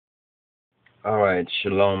All right,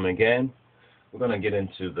 shalom again. We're going to get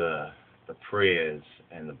into the prayers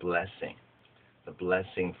and the blessing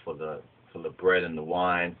for the bread and the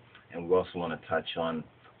wine, and we also want to touch on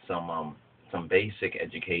some basic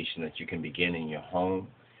education that you can begin in your home,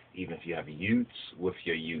 even if you have youths with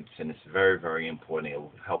your youths, and it's very very important. It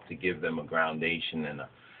will help to give them a groundation and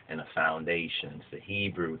a foundation. It's the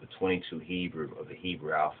Hebrew, the 22 Hebrew of the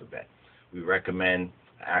Hebrew alphabet. We recommend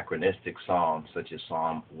anachronistic psalms such as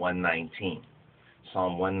Psalm 119.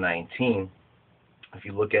 Psalm 119, if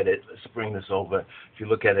you look at it, let's bring this over. If you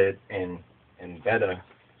look at it in better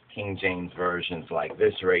King James versions like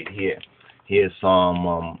this right here, here's Psalm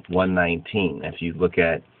 119. If you look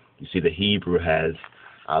at, you see the Hebrew has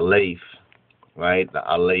Aleph, right? The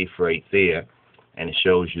Aleph right there, and it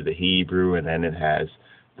shows you the Hebrew, and then it has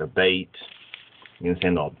the Beit, you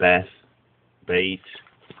understand, or Beth, Beit.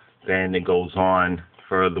 Then it goes on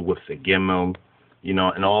further with the Gimel,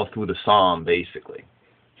 and all through the Psalm basically.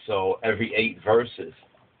 So every 8 verses,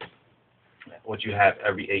 what you have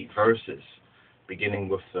every 8 verses, beginning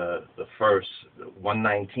with the first,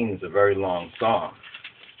 119 is a very long psalm.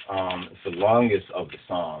 It's the longest of the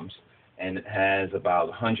psalms, and it has about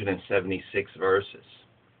 176 verses.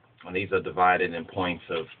 And these are divided in points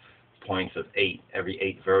of 8. Every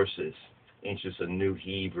 8 verses introduces a new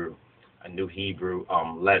Hebrew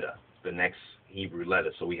letter, the next Hebrew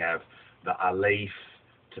letter. So we have the Aleph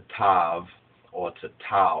to Tav, or to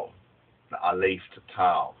Tau, the Aleph to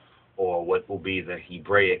Tau, or what will be the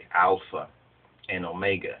Hebraic Alpha and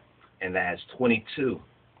Omega, and that has 22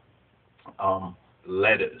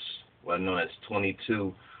 letters, what are known as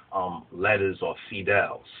 22 letters or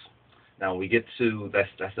fidels. Now we get to,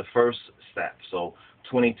 that's the first step. So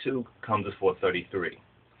 22 comes before 33.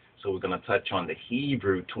 So we're going to touch on the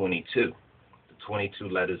Hebrew 22, the 22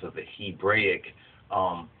 letters of the Hebraic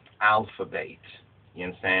alphabet. You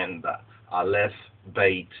understand? The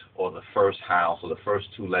Alephbet, or the first house, or the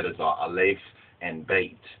first 2 letters are Aleph and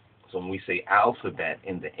Beit. So when we say alphabet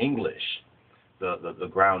in the English, the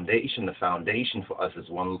foundation for us is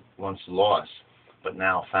once lost, but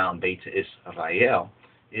now found Beta Israel,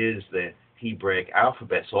 is the Hebraic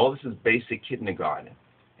alphabet. So all this is basic kindergarten.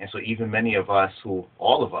 And so even many of us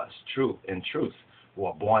all of us, in truth, who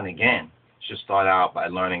are born again, should start out by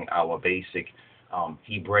learning our basic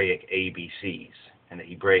Hebraic ABCs. And the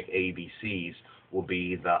Hebraic ABCs will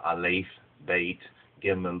be the Aleph, Beit,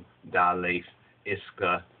 Gimel, Daleth,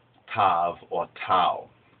 Iska, Tav, or Tau,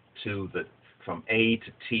 from A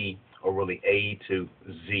to T, or really A to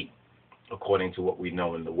Z, according to what we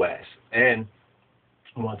know in the West. And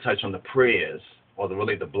I want to touch on the prayers, or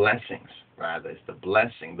the blessings, rather. It's the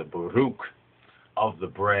blessing, the Baruch of the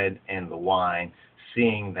bread and the wine,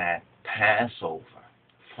 seeing that Passover,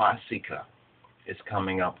 Fasika, is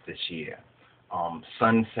coming up this year.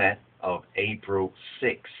 Sunset of April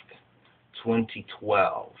 6th,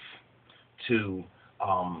 2012 to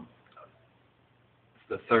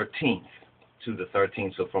the 13th,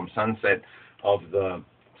 So from sunset of the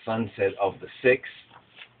 6th,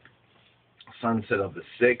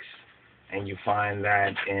 and you find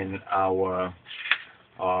that in our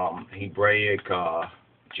Hebraic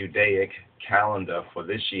Judaic calendar for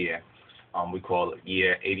this year. We call it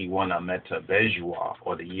year 81 Ameta Bejuah,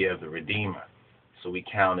 or the year of the Redeemer. So we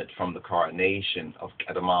count it from the coronation of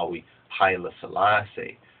Kedamawi Haile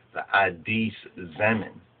Selassie, the Adis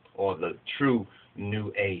Zemen, or the true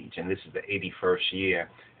new age. And this is the 81st year,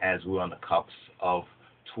 as we're on the cusp of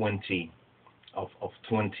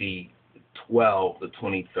 2012, the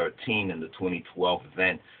 2013 and the 2012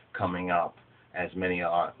 event coming up, as many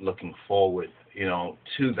are looking forward,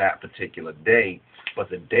 to that particular day. But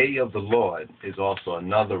the day of the Lord is also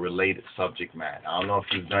another related subject matter. I don't know if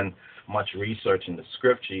you've done much research in the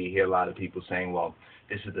scripture. You hear a lot of people saying, well,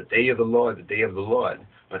 this is the day of the Lord, the day of the Lord.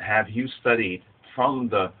 But have you studied from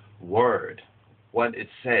the word what it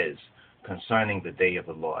says concerning the day of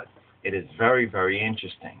the Lord? It is very, very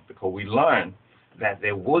interesting, because we learn that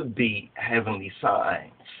there would be heavenly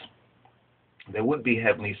signs. There would be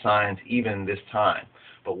heavenly signs even this time.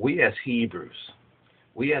 But we as Hebrews,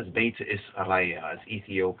 we as Beta Israel, as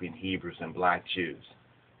Ethiopian Hebrews and black Jews,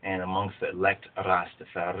 and amongst the elect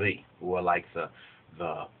RASTAFARI, who are like the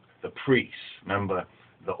priests. Remember,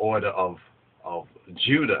 the order of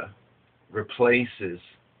Judah replaces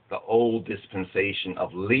the old dispensation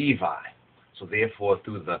of Levi. So therefore,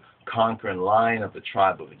 through the conquering line of the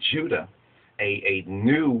tribe of Judah, a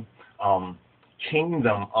new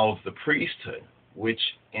kingdom of the priesthood, which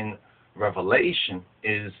in Revelation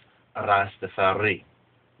is Rastafari.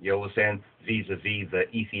 You understand? Vis-a-vis the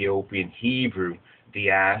Ethiopian Hebrew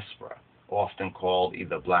diaspora, often called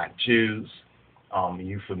either black Jews,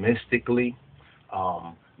 euphemistically,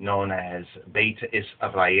 known as Beta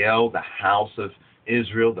Israel, the house of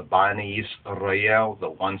Israel, the Bani Israel, the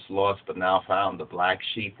once lost but now found, the black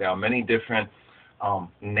sheep. There are many different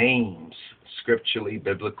names scripturally,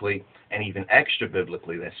 biblically, and even extra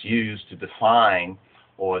biblically that's used to define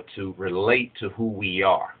or to relate to who we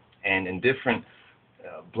are. And in different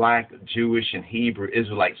black, Jewish, and Hebrew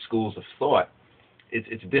Israelite schools of thought,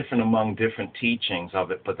 it's different among different teachings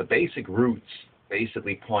of it, but the basic roots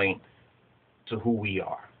basically point to who we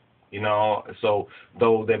are. So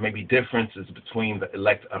though there may be differences between the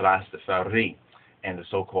elect RASTAFARI and the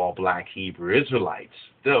so-called black Hebrew Israelites,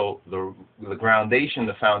 still the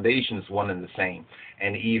foundation is one and the same.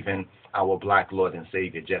 And even our black Lord and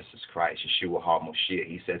Savior, Jesus Christ, Yeshua HaMashiach,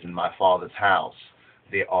 he says, in my Father's house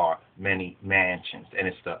there are many mansions. And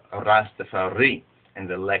it's the Rastafari and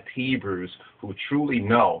the elect Hebrews who truly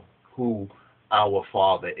know who our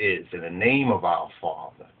Father is, and the name of our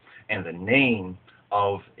Father, and the name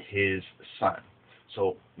of his Son.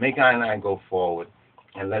 So Mekai and I go forward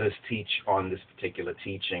and let us teach on this particular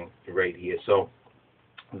teaching right here. So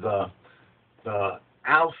the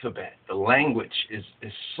alphabet, the language is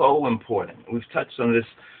so important. We've touched on this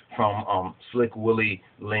from Slick Willie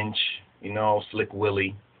Lynch, Slick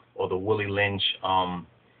Willie, or the Willie Lynch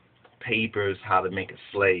papers, How to Make a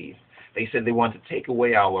Slave. They said they want to take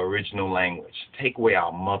away our original language, take away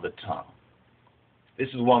our mother tongue. This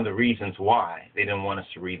is one of the reasons why they didn't want us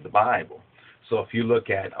to read the Bible. So if you look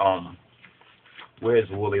at, where's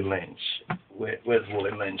Willie Lynch? Where's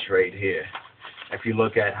Willie Lynch right here? If you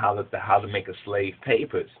look at How to Make a Slave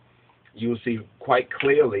papers, you will see quite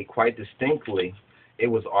clearly, quite distinctly, it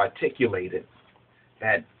was articulated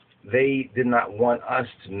that they did not want us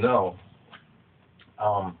to know,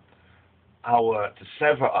 to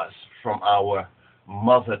sever us from our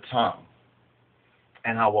mother tongue.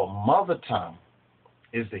 And our mother tongue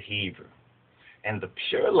is the Hebrew. And the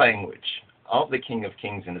pure language of the King of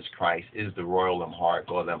Kings and his Christ is the Royal Amharic,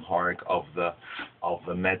 or the Amharic of the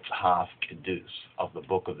Metzhaf Kedus, of the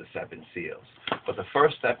Book of the Seven Seals. But the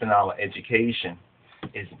first step in our education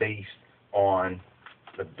is based on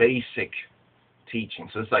the basic teaching.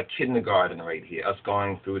 So it's like kindergarten right here, us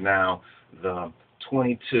going through now the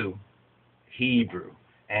 22 Hebrew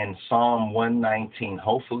and Psalm 119.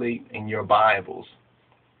 Hopefully in your Bibles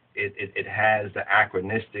it has the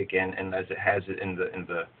acronistic, and as it has it in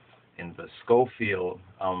the Schofield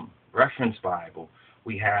reference Bible,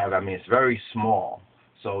 we have, it's very small,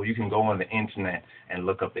 so you can go on the internet and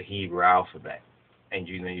look up the Hebrew alphabet, and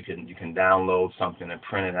you can download something and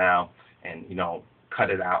print it out, and cut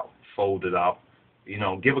it out, fold it up,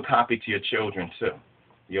 give a copy to your children too.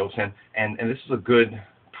 You know what I'm saying? And this is a good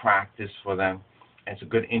practice for them. And it's a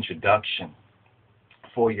good introduction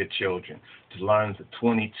for your children to learn the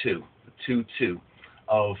 22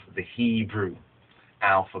 of the Hebrew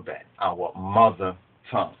alphabet, our mother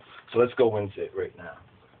tongue. So let's go into it right now.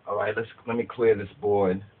 All right, let me clear this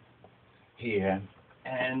board here,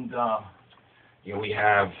 and we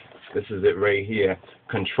have, this is it right here,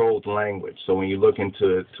 controlled language. So when you look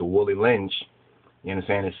into Willie Lynch, you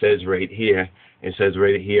understand, it says right here,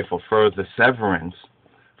 for further severance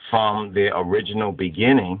from the original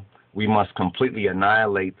beginning, we must completely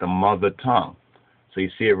annihilate the mother tongue. So you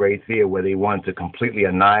see it right there where they want to completely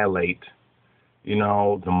annihilate,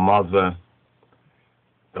 the mother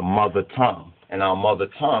tongue. And our mother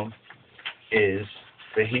tongue is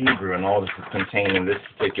the Hebrew, and all this is contained in this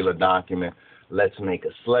particular document, Let's Make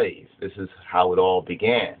a Slave. This is how it all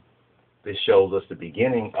began. This shows us the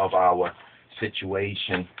beginning of our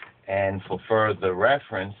situation, and for further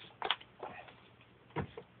reference,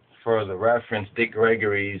 Dick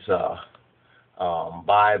Gregory's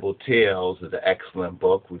Bible Tales is an excellent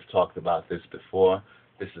book. We've talked about this before.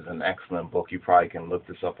 This is an excellent book. You probably can look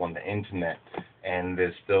this up on the internet, and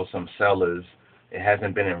there's still some sellers. It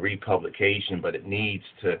hasn't been in republication, but it needs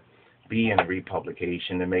to be in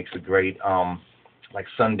republication. It makes a great like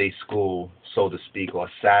Sunday school, so to speak, or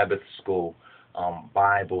Sabbath school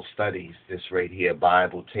Bible studies. This right here,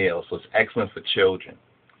 Bible Tales. So it's excellent for children.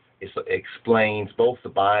 It explains both the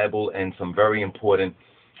Bible and some very important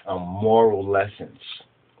moral lessons,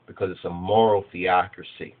 because it's a moral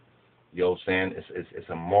theocracy. You know what I'm saying? It's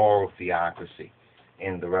a moral theocracy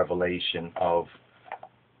in the revelation of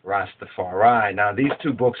Rastafari. Now, these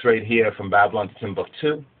two books right here from Babylon to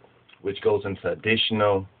Timbuktu, which goes into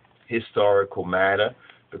additional historical matter,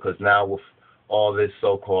 because now with all this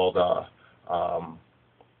so-called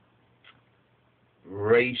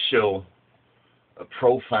racial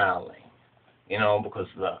profiling,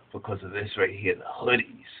 because of this right here, the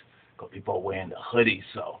hoodies, because people are wearing the hoodies,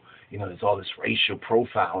 so there's all this racial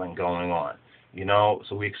profiling going on. You know,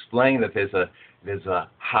 so we explain that there's a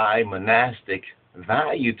high monastic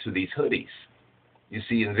value to these hoodies. You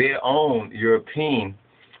see, in their own European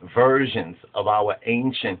versions of our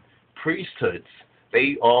ancient priesthoods,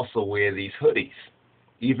 they also wear these hoodies.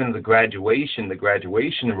 Even the graduation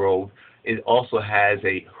robe, it also has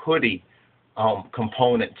a hoodie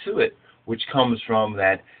component to it, which comes from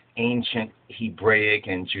that ancient Hebraic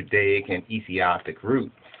and Judaic and Ethiopic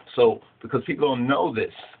root. So, because people don't know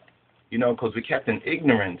this, you know, because we're kept in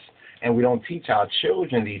ignorance and we don't teach our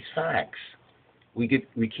children these facts, we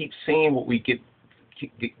keep seeing what we keep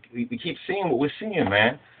seeing what we're seeing,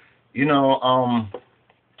 man. You know,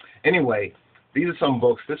 anyway, these are some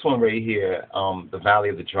books. This one right here, The Valley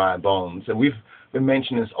of the Dry Bones, and we've been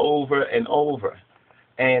mentioning this over and over,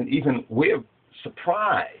 and even we're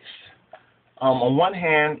surprised. On one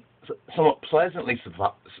hand, somewhat pleasantly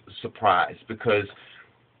surprised, because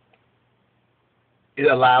it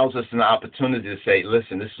allows us an opportunity to say,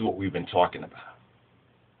 listen, this is what we've been talking about.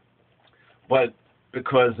 But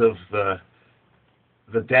because of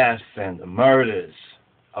the deaths and the murders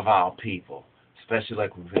of our people, especially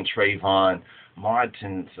like within Trayvon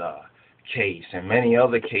Martin's case and many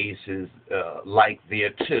other cases like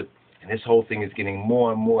there too, and this whole thing is getting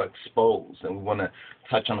more and more exposed, and we want to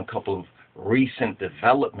touch on a couple of recent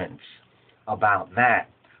developments about that.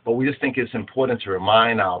 But we just think it's important to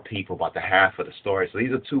remind our people about the half of the story. So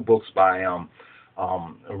these are two books by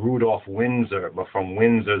Rudolph Windsor, but from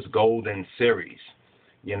Windsor's Golden series.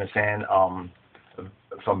 You understand?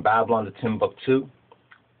 From Babylon to Timbuktu.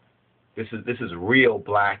 This is real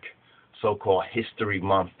black so-called History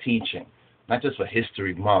Month teaching. Not just for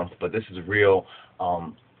History Month, but this is real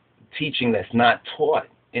teaching that's not taught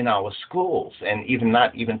in our schools, and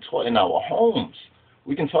not even taught in our homes.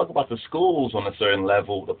 We can talk about the schools on a certain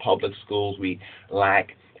level, the public schools. We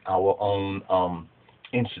lack our own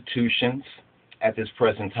institutions at this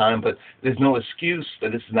present time, but there's no excuse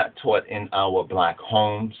that this is not taught in our black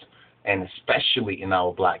homes, and especially in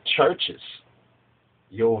our black churches.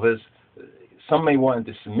 Some may want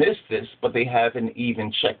to dismiss this, but they haven't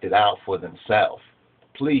even checked it out for themselves.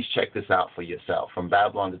 Please check this out for yourself, from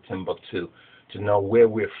Babylon to Timbuktu, to know where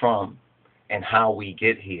we're from and how we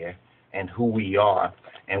get here and who we are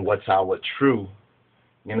and what's our true,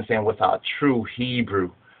 you understand, what's our true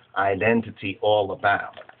Hebrew identity all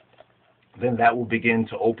about. Then that will begin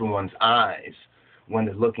to open one's eyes when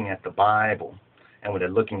they're looking at the Bible and when they're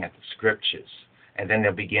looking at the scriptures. And then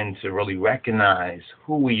they'll begin to really recognize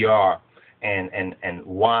who we are and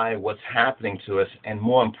why, what's happening to us, and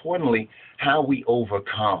more importantly, how we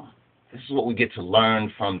overcome. This is what we get to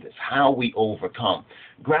learn from this, how we overcome.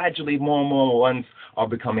 Gradually, more and more ones are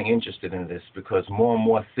becoming interested in this, because more and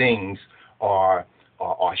more things are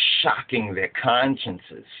shocking their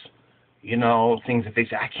consciences. You know, things that they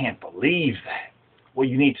say, I can't believe that. Well,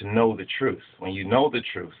 you need to know the truth. When you know the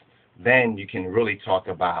truth, then you can really talk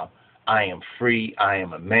about, I am free, I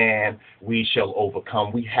am a man, we shall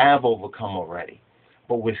overcome. We have overcome already,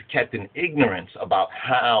 but we're kept in ignorance about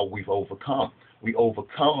how we've overcome. We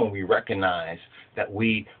overcome when we recognize that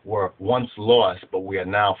we were once lost, but we are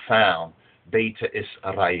now found, Beta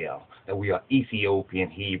Israel, that we are Ethiopian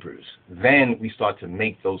Hebrews. Then we start to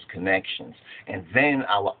make those connections, and then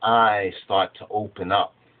our eyes start to open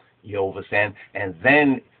up, you understand? And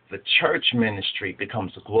then the church ministry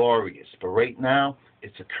becomes glorious. But right now,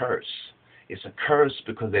 it's a curse. It's a curse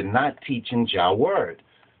because they're not teaching Jah word.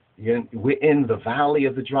 We're in the valley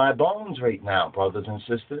of the dry bones right now, brothers and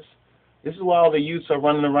sisters. This is why all the youths are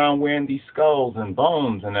running around wearing these skulls and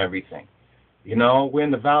bones and everything. You know, we're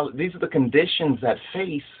in the valley. These are the conditions that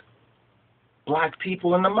face black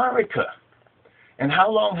people in America. And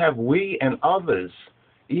how long have we and others,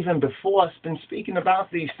 even before us, been speaking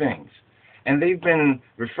about these things? And they've been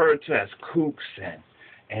referred to as kooks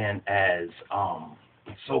and as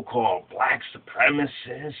so-called black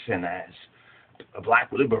supremacists and as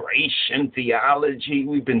black liberation theology.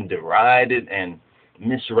 We've been derided and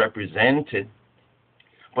misrepresented.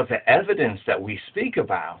 But the evidence that we speak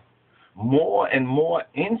about, more and more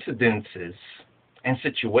incidences and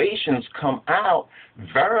situations come out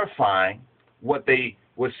verifying what they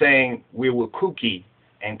were saying we were kooky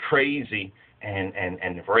and crazy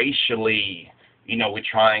and racially, you know, we're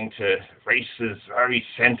trying to, race is very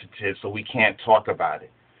sensitive, so we can't talk about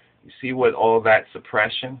it. You see what all that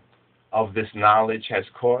suppression of this knowledge has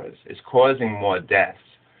caused? It's causing more deaths.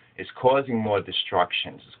 It's causing more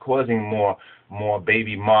destructions. It's causing more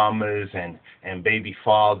baby mamas and baby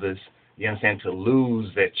fathers, you understand, to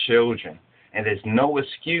lose their children. And there's no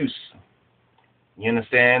excuse, you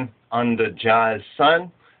understand, under Jah's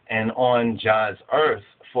sun and on Jah's earth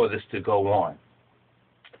for this to go on.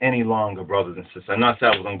 any longer, brothers and sisters. I'm not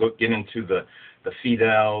saying I was going to get into the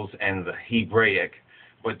Fidels and the Hebraic,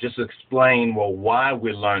 but just explain, well, why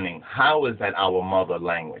we're learning. How is that our mother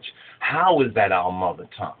language? How is that our mother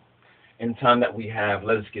tongue? In time that we have,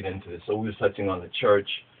 let us get into this. So we were touching on the church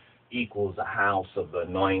equals the house of the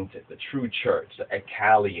anointed, the true church, the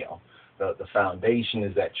ecclesia. The foundation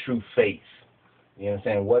is that true faith. You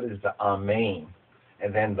understand? What is the amen?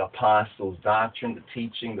 And then the apostles' doctrine, the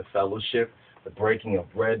teaching, the fellowship, the breaking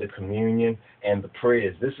of bread, the communion, and the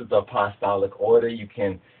prayers. This is the apostolic order. You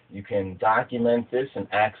can document this in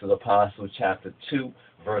Acts of the Apostles, chapter 2,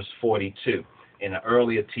 verse 42. In an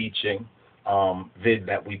earlier teaching vid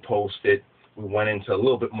that we posted, we went into a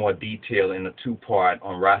little bit more detail in a two-part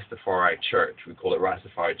on Rastafari Church. We call it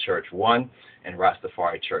Rastafari Church 1 and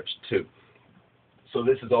Rastafari Church 2. So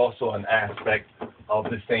this is also an aspect of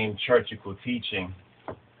the same churchical teaching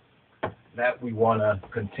that we want to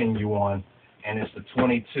continue on, and it's the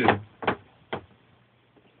 22.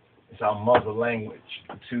 It's our mother language,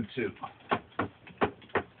 2-2.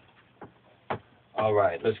 All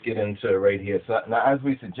right, let's get into it right here. So now, as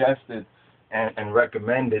we suggested and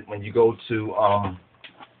recommended, when you go to,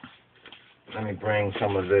 let me bring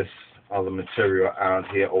some of this other material out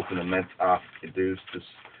here, open the Metaphysics to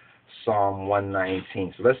Psalm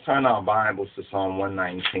 119. So let's turn our Bibles to Psalm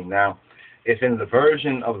 119. Now, if in the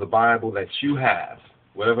version of the Bible that you have,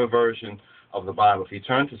 whatever version of the Bible, if you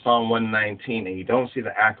turn to Psalm 119 and you don't see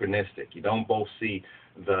the acronistic, you don't both see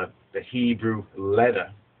the Hebrew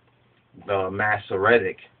letter, the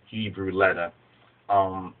Masoretic Hebrew letter,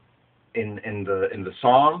 in the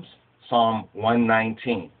Psalms, Psalm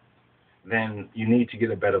 119, then you need to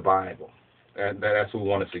get a better Bible. That's what we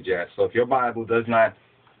want to suggest. So if your Bible does not,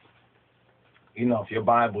 if your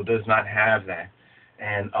Bible does not have that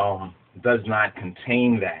and does not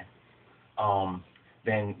contain that,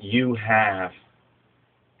 then you have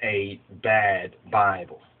a bad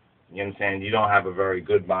Bible. You understand? You don't have a very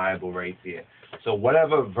good Bible right there. So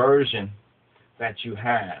whatever version that you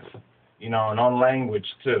have, and on language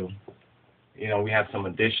too, we have some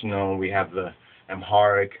additional, we have the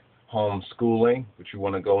Amharic homeschooling, which we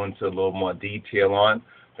want to go into a little more detail on,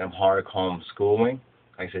 the Amharic homeschooling.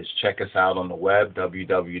 Like I said, check us out on the web,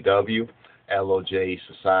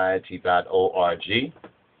 www.lojsociety.org,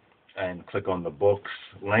 and click on the books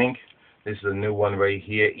link. This is a new one right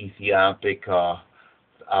here, Ethiopic, our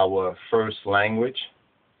first language.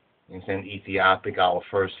 You understand? Ethiopic, our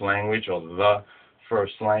first language, or the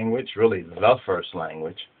first language, really the first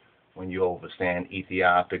language. When you understand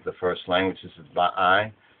Ethiopic, the first language, this is by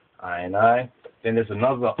I. Then there's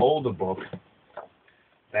another older book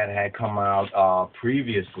that had come out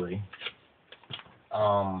previously,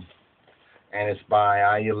 and it's by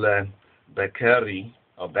Alephbet,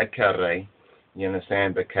 or Bekere. You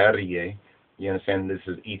understand? Bekere. You understand? This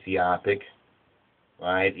is Ethiopic,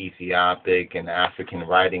 right? Ethiopic and African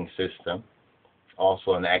writing system.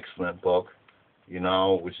 Also an excellent book,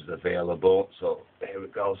 which is available. So there we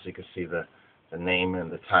go. So you can see the name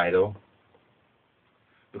and the title.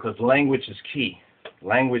 Because language is key.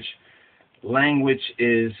 Language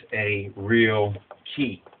is a real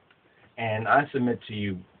key. And I submit to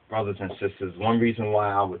you, brothers and sisters, one reason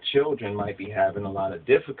why our children might be having a lot of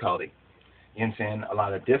difficulty, a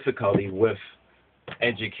lot of difficulty with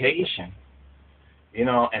education,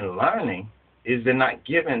 and learning, is they're not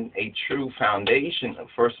given a true foundation of,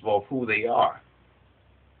 first of all, who they are.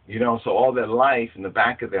 So all their life, in the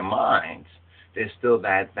back of their minds, there's still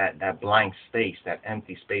that blank space, that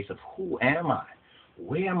empty space of who am I?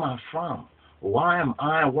 Where am I from? Why am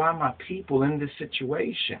I? Why are my people in this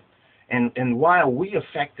situation? And why are we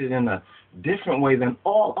affected in a different way than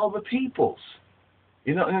all other peoples?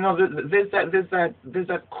 There's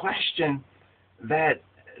that question that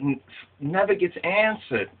never gets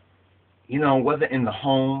answered. Whether in the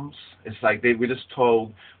homes, it's like we're just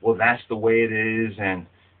told, well, that's the way it is, and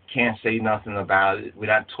can't say nothing about it. We're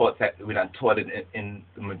not taught that. We're not taught it in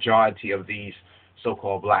the majority of these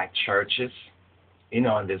so-called black churches.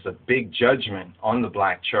 And there's a big judgment on the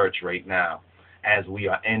black church right now as we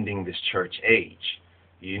are ending this church age.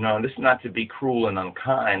 And this is not to be cruel and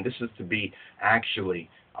unkind. This is to be actually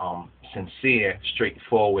sincere,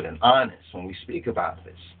 straightforward, and honest when we speak about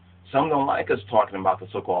this. Some don't like us talking about the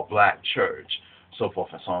so-called black church, so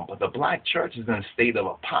forth and so on. But the black church is in a state of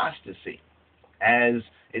apostasy. As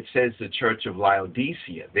it says the church of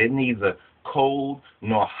Laodicea, they're neither cold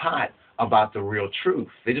nor hot about the real truth.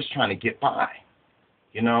 They're just trying to get by,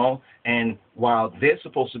 And while they're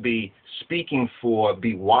supposed to be speaking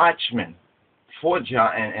be watchmen for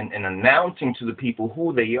John and announcing to the people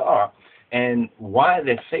who they are, And why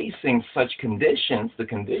they're facing such conditions, the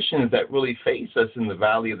conditions that really face us in the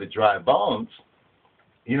valley of the dry bones,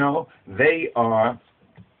 you know, they are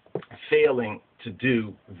failing to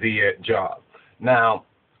do their job. Now,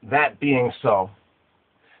 that being so,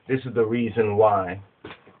 this is the reason why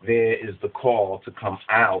there is the call to come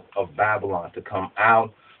out of Babylon, to come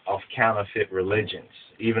out of counterfeit religions,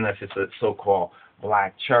 even if it's a so-called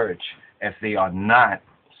black church. If they are not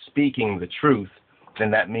speaking the truth, then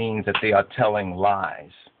that means that they are telling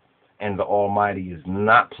lies. And the Almighty is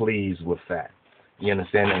not pleased with that. You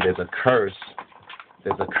understand? And there's a curse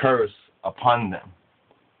upon them.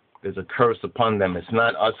 There's a curse upon them. It's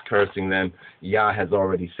not us cursing them. Yah has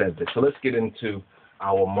already said this. So let's get into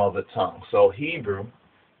our mother tongue. So Hebrew,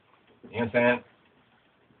 you understand?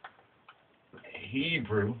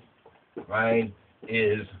 Hebrew, right,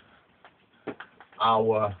 is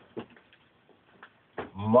our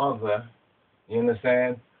mother, you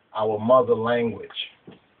understand? Our mother language.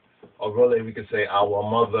 Or really we could say our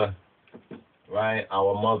mother, right,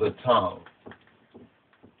 our mother tongue.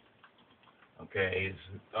 Okay,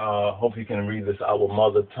 hope you can read this, our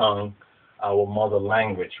mother tongue, our mother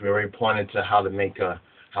language. We already pointed to how to make a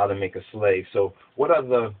slave. So what are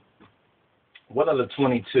the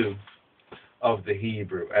 22 of the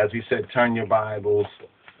Hebrew? As we said, turn your Bibles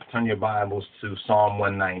to Psalm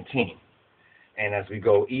 119. And as we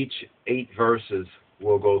go, each 8 verses,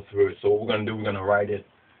 we'll go through it. So what we're going to do, we're going to write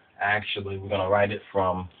it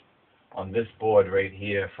from, on this board right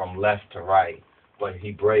here, from left to right. But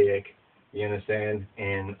Hebraic, you understand,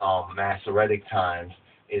 in Masoretic times,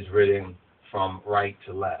 is written from right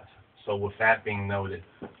to left. So with that being noted,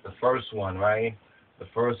 the first one, right? The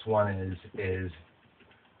first one is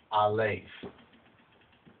Aleph,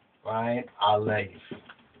 right? Aleph.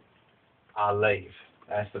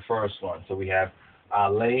 That's the first one. So we have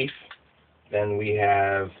Aleph. Then we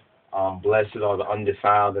have blessed are the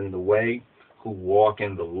undefiled in the way, who walk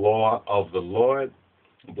in the law of the Lord.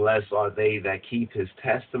 Blessed are they that keep his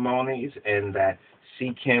testimonies and that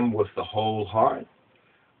seek him with the whole heart.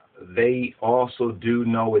 They also do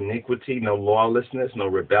no iniquity, no lawlessness, no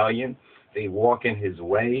rebellion. They walk in his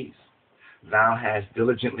ways. Thou hast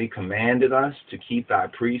diligently commanded us to keep thy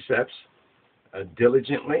precepts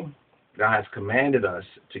diligently. Thou hast commanded us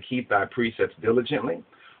to keep thy precepts diligently.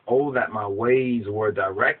 Oh, that my ways were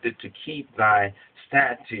directed to keep thy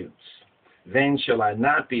statutes. Then shall I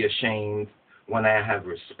not be ashamed when I have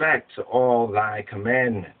respect to all thy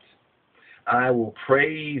commandments. I will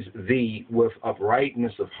praise thee with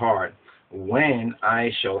uprightness of heart when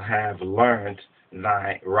I shall have learned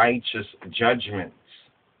thy righteous judgments.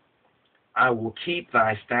 I will keep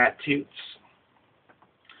thy statutes.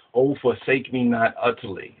 Oh, forsake me not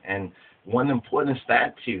utterly. And one important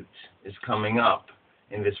statute is coming up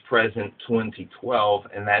in this present 2012,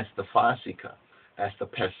 and that's the Fasika. That's the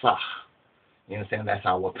Pesach. You understand? That's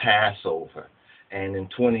our Passover. And in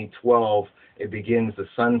 2012, it begins the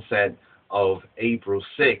sunset of April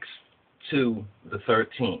 6th to the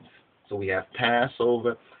 13th. So we have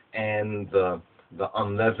Passover and the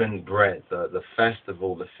unleavened bread, the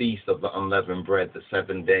festival, the feast of the unleavened bread, the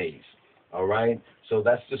 7 days. All right? So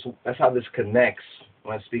that's how this connects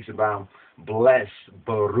when it speaks about bless,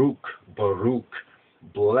 Baruch,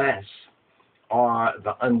 bless are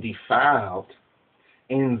the undefiled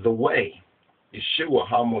in the way. Yeshua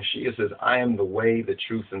HaMoshiach says, I am the way, the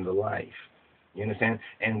truth, and the life. You understand?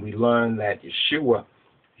 And we learn that Yeshua,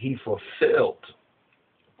 he fulfilled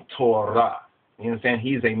Torah. You understand?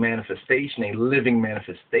 He is a manifestation, a living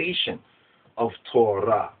manifestation of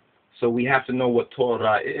Torah. So we have to know what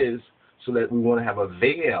Torah is so that we want to have a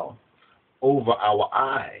veil over our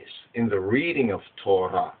eyes in the reading of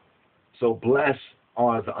Torah. So blessed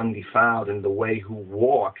are the undefiled in the way who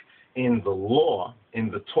walk in the law, in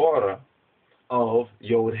the Torah of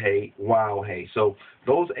Yod-Hey, Waw-Hey. So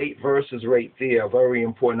those 8 verses right there are very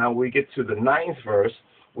important. Now when we get to the 9th verse,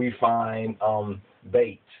 we find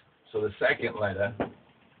Beit. So the second letter,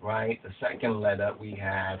 right? The second letter we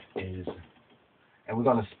have is, and we're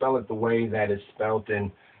going to spell it the way that it's spelled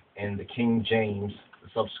in the King James, the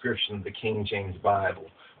subscription of the King James Bible.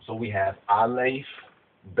 So we have Aleph,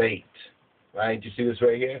 Beit, right? Do you see this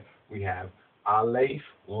right here? We have Aleph,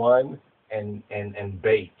 1, and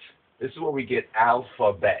Beit. This is where we get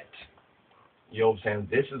alphabet. You know what I'm saying?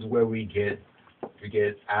 This is where we get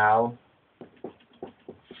alpha.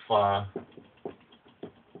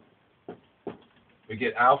 We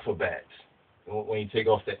get alphabet. When you take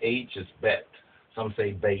off the H, it's bet. Some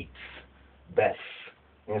say bait, Beth.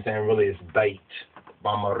 You understand? Really, it's bait.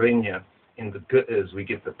 Bamarinya. In the Ge'ez, we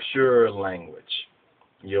get the pure language.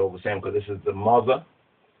 You know what I'm saying? Because this is the mother,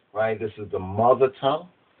 right? This is the mother tongue.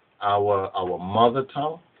 our mother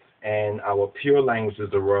tongue, and our pure language is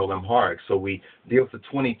the Royal Amharic. So we deal with the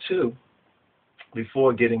 22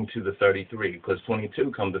 before getting to the 33, because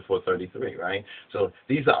 22 comes before 33, right? So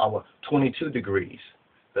these are our 22 degrees,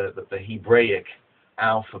 the Hebraic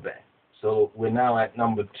alphabet. So we're now at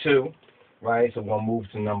number 2, right? So we're going to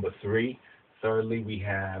move to number 3. Thirdly, we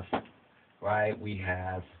have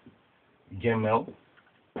Gimel,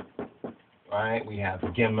 right? We have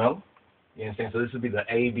Gimel. You understand? So this would be the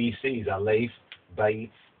ABCs, Aleph,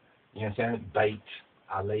 Beit, you understand? Beit,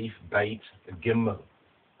 Aleph, Beit, Gimel.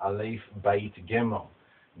 Aleph, Beit, Gimel.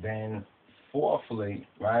 Then fourthly,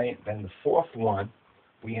 right? Then the fourth one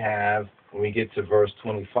we have, when we get to verse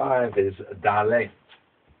 25, is Dalet.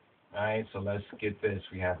 Right? So let's get this.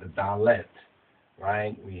 We have the Dalet.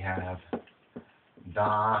 Right? We have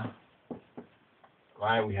Da.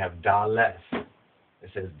 Right? We have Daleth. It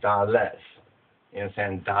says Daleth. You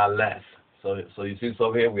understand? Daleth. So you see this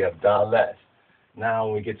over here? We have Daleth. Now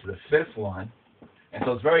when we get to the fifth one, and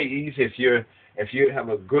so it's very easy if you have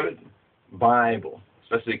a good Bible,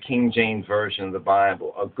 especially the King James Version of the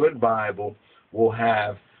Bible. A good Bible will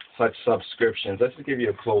have such subscriptions. Let's just give you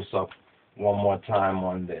a close-up one more time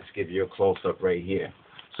on this. Give you a close-up right here.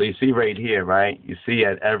 So you see right here, right? You see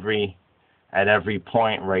at every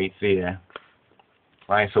point right there,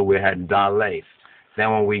 right? So we had Daleth.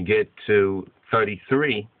 Then when we get to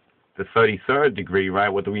 33, the 33rd degree, right?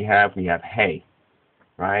 What do we have? We have Hey,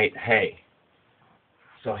 right? Hey.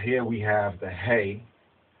 So here we have the Hey.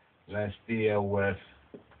 Let's deal with,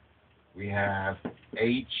 we have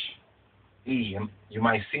H-E. You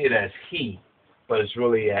might see it as he, but it's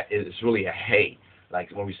really a hey.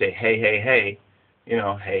 Like when we say hey, hey, hey, you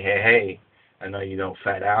know, hey, hey, hey. I know you know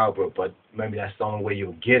Fat Albert, but maybe that's the only way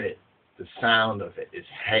you'll get it. The sound of it is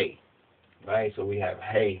hey, right? So we have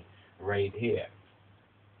hey right here.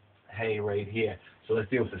 Hey right here. So let's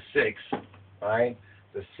deal with the 6th, right?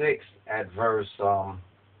 The 6th at verse, now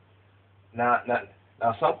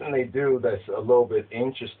something they do that's a little bit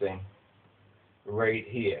interesting right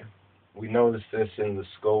here. We notice this in the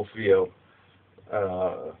Schofield,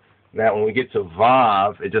 that when we get to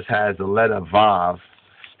Vav, it just has the letter Vav,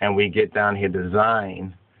 and we get down here to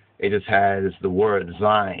Zayin, it just has the word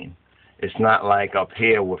Zayin. It's not like up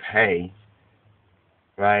here with Hey,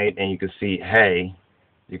 right? And you can see Hey,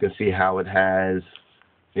 you can see how it has,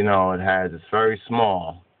 you know, it's very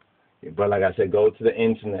small. But like I said, go to the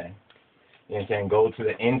internet. You know what I'm saying? Go to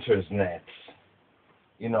the internets,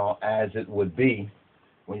 you know, as it would be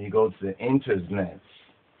when you go to the internets.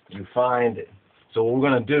 You find it. So what we're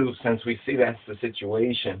going to do, since we see that's the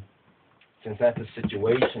situation, since that's the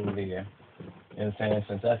situation there, you know what I'm saying?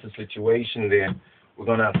 Since that's the situation there, we're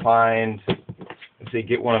going to find, let's see,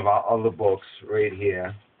 get one of our other books right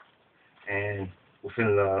here, and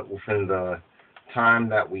within the time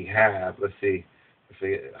that we have, let's see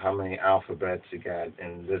how many alphabets you got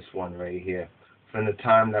in this one right here. From the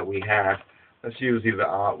time that we have, let's use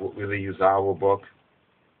we'll use our book.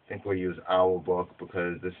 I think we'll use our book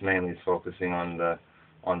because this mainly is focusing on the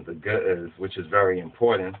goods, which is very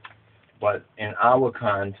important. But in our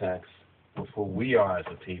context, of who we are as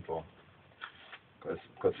a people,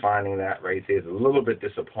 because finding that right there is a little bit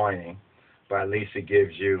disappointing, but at least it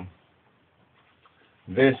gives you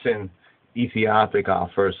this in Ethiopic, our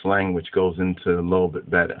first language, goes into a little bit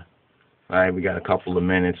better. Right? We got a couple of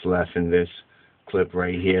minutes left in this clip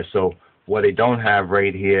right here. So what they don't have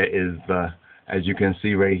right here is as you can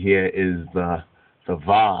see right here, is the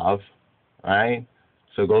Vav, right?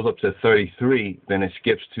 So it goes up to 33, then it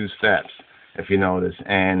skips 2 steps, if you notice,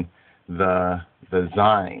 and the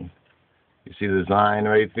Zayin. You see the Zayin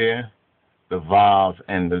right there? The Vav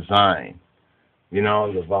and the Zayin. You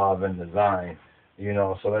know, the Vav and the Zayin. You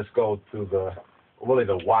know, so let's go to the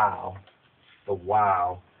wow,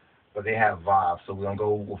 but they have Vav, so we're going to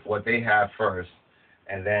go with what they have first,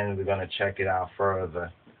 and then we're going to check it out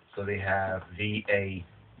further. So they have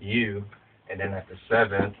V-A-U, and then at the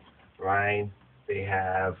 7th, right, they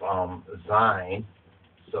have Zayin,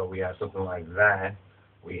 so we have something like that.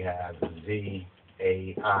 We have Z-A-I-N.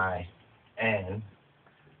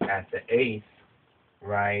 At the 8th,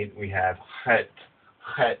 right, we have Het,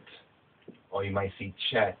 or you might see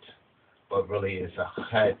Chet, but really it's a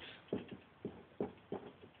Het,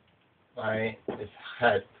 right? It's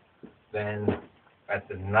Het. Then at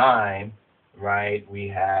the 9, right, we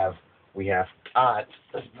have Kat.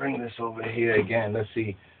 Let's bring this over here again. Let's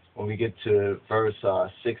see, when we get to verse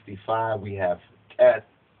 65, we have Ket,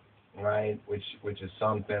 right, which is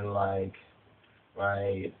something like,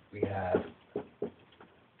 right, we have,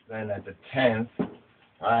 then at the 10th,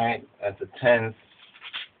 right, at the 10th,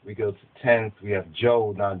 we go to 10th, we have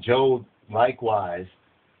Jod. Now Jod, likewise,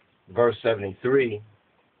 verse 73.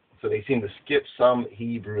 So they seem to skip some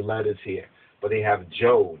Hebrew letters here, but they have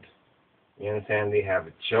Jod. You understand? They have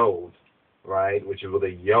Jod, right, which is with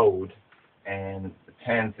a Yod, and the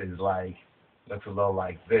 10th is like, looks a little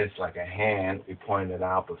like this, like a hand. We pointed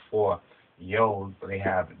out before, Yod, but they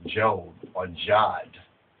have Jod or Jod.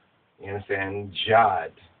 You understand?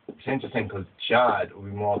 Jod. It's interesting because Jod would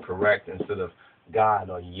be more correct instead of God,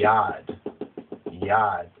 or Yod.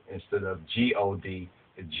 Yod instead of G-O-D.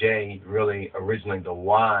 The J really originally the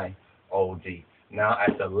Y-O-D. Now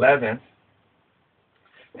at the 11th,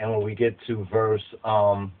 and when we get to verse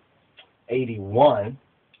 81,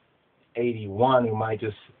 we might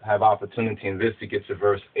just have opportunity in this to get to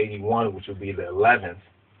verse 81, which will be the 11th,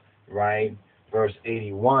 right? Verse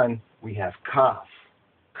 81, we have Kaf,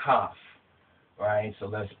 right? So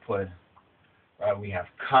let's put, right, we have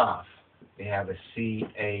Kaf. They have a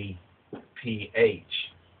C-A-P-H,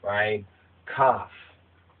 right? Kaf.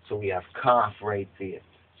 So we have Kaf right there.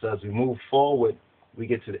 So as we move forward, we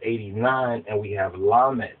get to the 89, and we have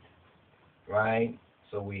Lamed, right?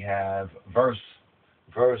 So we have verse,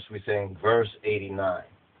 we're saying verse 89.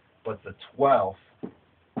 But the 12th,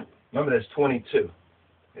 remember there's 22.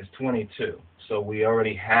 There's 22. So we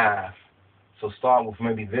already have, so start with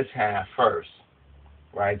maybe this half first,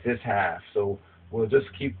 right? This half. So we'll just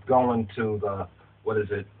keep going to the, what is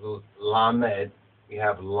it, Lamed. We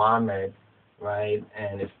have Lamed, right?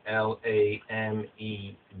 And it's L-A-M-E-D.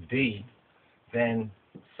 Then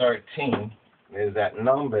 13, there's that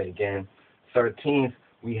number again. 13th,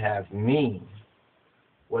 we have Meme,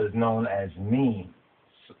 what is known as Meme.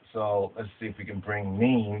 So let's see if we can bring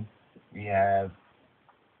Meme. We have,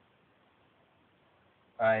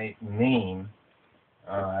 Meme.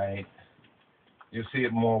 All right. You'll see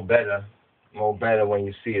it more better when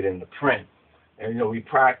you see it in the print. And, we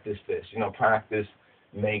practice this. Practice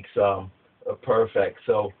makes perfect.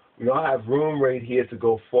 So we don't have room right here to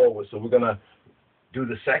go forward. So we're going to do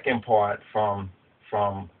the second part from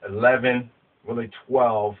 11, really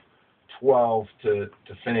 12 to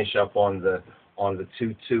finish up on the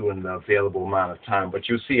 2-2 in the available amount of time. But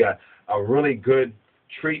you'll see a really good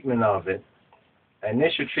treatment of it.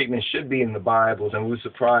 Initial treatment should be in the Bibles, and we were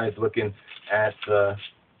surprised looking at the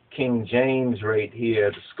King James right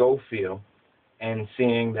here, the Schofield, and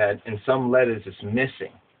seeing that in some letters it's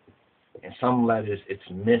missing. In some letters it's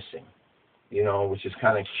missing, which is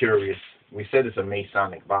kind of curious. We said it's a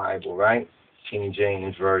Masonic Bible, right? King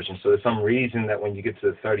James Version. So there's some reason that when you get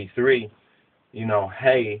to the 33,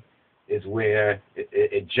 Hey is where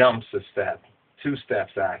it jumps a step, 2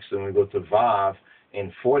 steps actually. When we go to Vav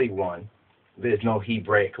in 41, there's no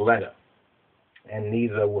Hebraic letter. And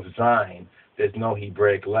neither with Zayin, there's no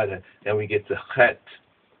Hebraic letter. Then we get to Chet,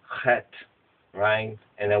 right?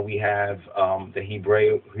 And then we have the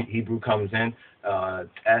Hebrew comes in,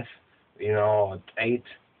 S, Eight,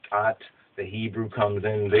 At, the Hebrew comes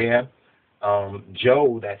in there.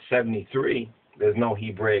 Joe, that's 73, there's no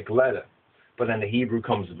Hebraic letter. But then the Hebrew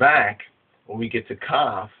comes back when we get to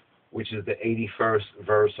Kaf, which is the 81st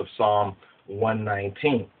verse of Psalm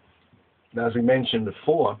 119. Now, as we mentioned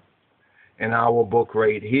before, in our book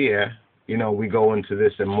right here, we go into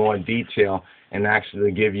this in more detail and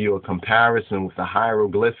actually give you a comparison with the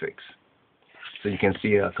hieroglyphics. So you can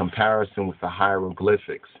see a comparison with the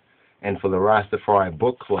hieroglyphics. And for the Rastafari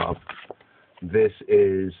Book Club, this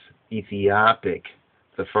is Ethiopic,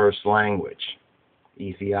 the first language.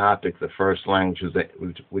 Ethiopic, the first language,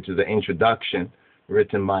 which is an introduction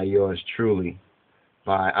written by yours truly,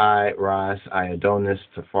 by Ras Adonis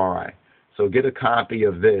Tafari. So get a copy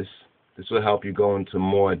of this. This will help you go into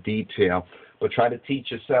more detail. But try to teach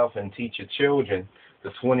yourself and teach your children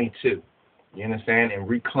the 22. You understand? And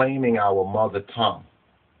reclaiming our mother tongue.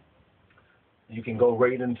 You can go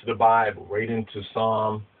right into the Bible, right into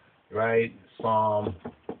Psalm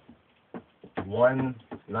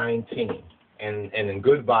 119. And in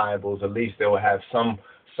good Bibles, at least they will have some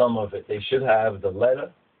of it. They should have the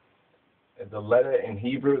letter in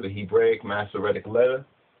Hebrew, the Hebraic Masoretic letter,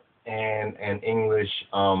 and an English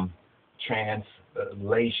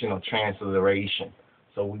translation or transliteration.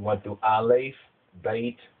 So we went through Aleph,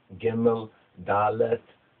 Beit, Gimel, Dalet,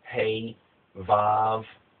 Hey, Vav,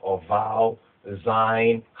 or Vav,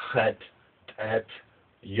 Zayin, Chet, Tet,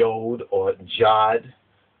 Yod, or Jad,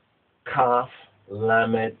 Kaf,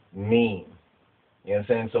 Lamed, Meme. You know what I'm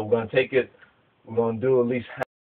saying? So we're going to take it, we're going to do at least